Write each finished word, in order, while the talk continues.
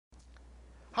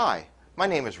Hi, my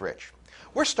name is Rich.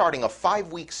 We're starting a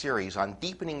 5-week series on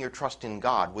deepening your trust in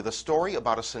God with a story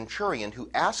about a centurion who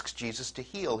asks Jesus to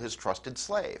heal his trusted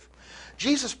slave.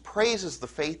 Jesus praises the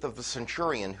faith of the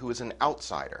centurion who is an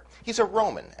outsider. He's a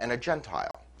Roman and a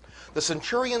Gentile. The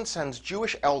centurion sends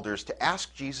Jewish elders to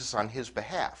ask Jesus on his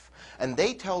behalf, and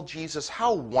they tell Jesus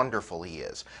how wonderful he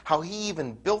is, how he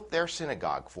even built their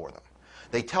synagogue for them.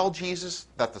 They tell Jesus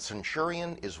that the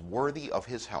centurion is worthy of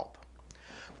his help.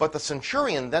 But the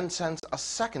centurion then sends a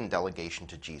second delegation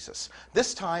to Jesus,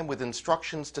 this time with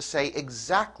instructions to say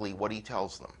exactly what he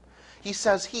tells them. He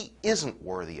says he isn't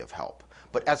worthy of help,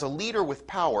 but as a leader with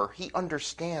power, he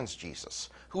understands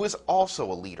Jesus, who is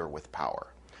also a leader with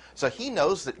power. So he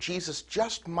knows that Jesus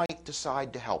just might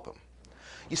decide to help him.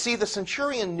 You see, the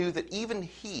centurion knew that even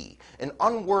he, an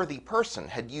unworthy person,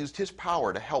 had used his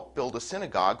power to help build a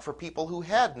synagogue for people who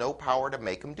had no power to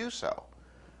make him do so.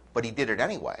 But he did it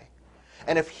anyway.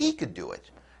 And if he could do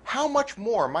it, how much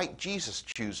more might Jesus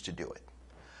choose to do it?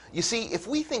 You see, if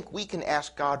we think we can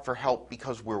ask God for help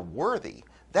because we're worthy,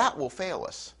 that will fail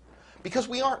us. Because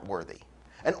we aren't worthy.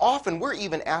 And often we're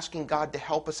even asking God to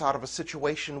help us out of a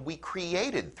situation we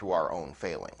created through our own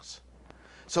failings.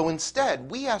 So instead,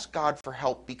 we ask God for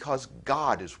help because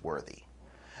God is worthy.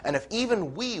 And if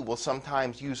even we will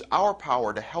sometimes use our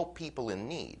power to help people in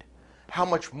need, how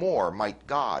much more might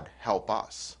God help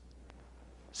us?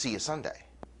 See you Sunday.